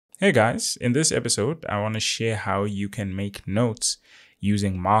Hey guys, in this episode, I want to share how you can make notes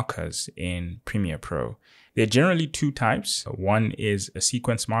using markers in Premiere Pro. There are generally two types. One is a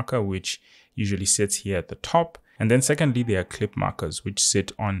sequence marker, which usually sits here at the top. And then secondly, there are clip markers, which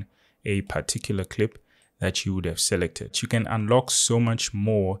sit on a particular clip that you would have selected. You can unlock so much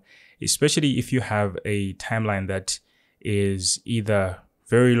more, especially if you have a timeline that is either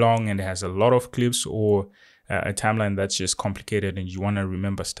very long and has a lot of clips, or a timeline that's just complicated and you want to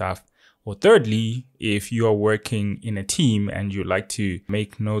remember stuff. Or thirdly, if you are working in a team and you like to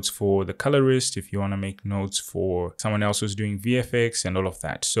make notes for the colorist, if you want to make notes for someone else who's doing VFX and all of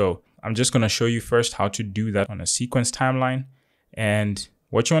that. So I'm just going to show you first how to do that on a sequence timeline. And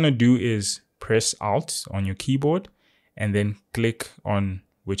what you want to do is press Alt on your keyboard and then click on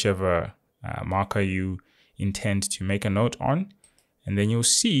whichever marker you intend to make a note on. And then you'll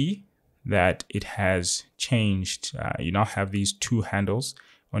see that it has changed. You now have these two handles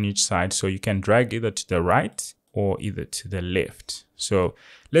on each side, so you can drag either to the right or either to the left. So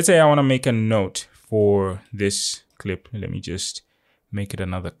let's say I want to make a note for this clip. Let me just make it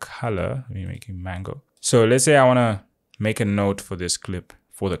another color. Let me make it mango. So let's say I want to make a note for this clip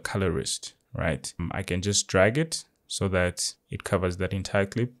for the colorist, right? I can just drag it so that it covers that entire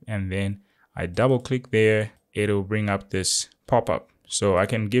clip, and then I double click there. It'll bring up this pop-up. So I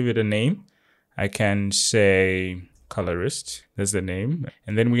can give it a name. I can say colorist, that's the name.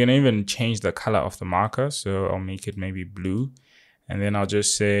 And then we can even change the color of the marker. So I'll make it maybe blue. And then I'll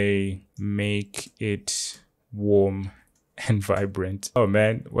just say, make it warm and vibrant. Oh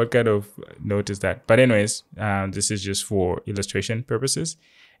man, what kind of note is that? But anyways, this is just for illustration purposes.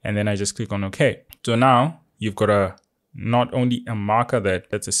 And then I just click on OK. So now you've got not only a marker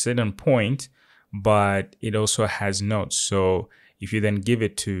that's a certain point, but it also has notes. So if you then give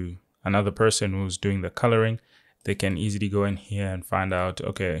it to another person who's doing the coloring, they can easily go in here and find out,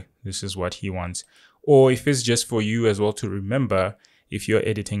 okay, this is what he wants. Or if it's just for you as well to remember, if you're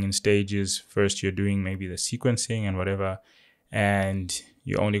editing in stages, first you're doing maybe the sequencing and whatever, and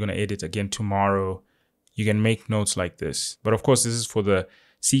you're only going to edit again tomorrow, you can make notes like this. But of course, this is for the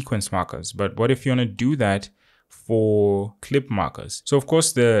sequence markers. But what if you want to do that for clip markers? So of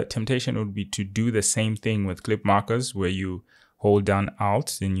course, the temptation would be to do the same thing with clip markers, where you hold down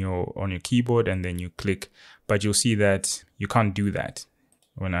Alt on your keyboard and then you click, but you'll see that you can't do that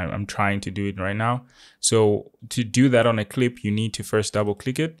when I'm trying to do it right now. So to do that on a clip, you need to first double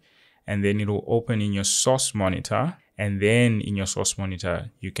click it, and then it'll open in your source monitor. And then in your source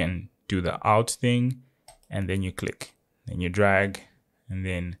monitor, you can do the Alt thing, and then you click, then you drag, and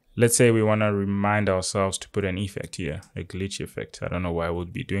then let's say we want to remind ourselves to put an effect here, a glitch effect. I don't know why I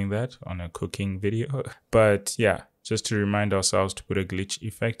would be doing that on a cooking video, but yeah, just to remind ourselves to put a glitch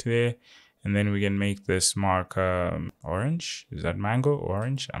effect there. And then we can make this marker orange. Is that mango?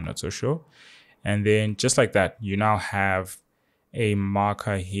 Orange? I'm not so sure. And then just like that, you now have a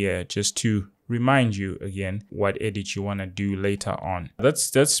marker here just to remind you again what edit you want to do later on.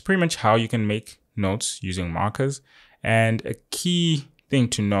 That's pretty much how you can make notes using markers. And a key thing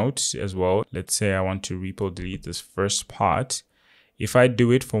to note as well, let's say I want to repo delete this first part. If I do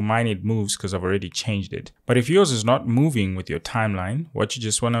it for mine, it moves because I've already changed it. But if yours is not moving with your timeline, what you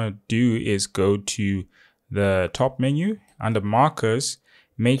just want to do is go to the top menu under markers,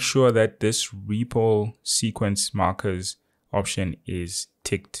 make sure that this repo sequence markers option is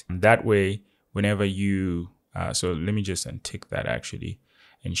ticked. That way, whenever you, so let me just untick that actually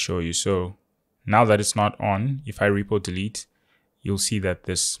and show you. So now that it's not on, if I repo delete, you'll see that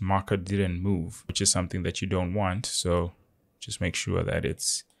this marker didn't move, which is something that you don't want. So just make sure that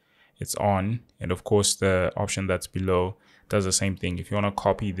it's on. And of course, the option that's below does the same thing. If you want to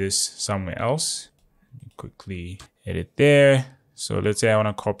copy this somewhere else, quickly edit there. So let's say I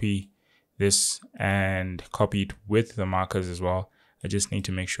want to copy this and copy it with the markers as well. I just need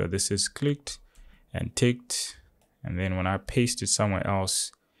to make sure this is clicked and ticked. And then when I paste it somewhere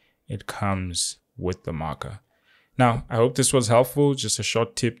else, it comes with the marker. Now, I hope this was helpful. Just a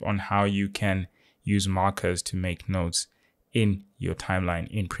short tip on how you can use markers to make notes in your timeline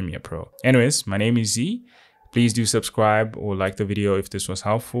in Premiere Pro. Anyways, my name is Z. Please do subscribe or like the video if this was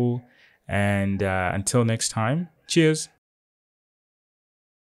helpful. And until next time, cheers.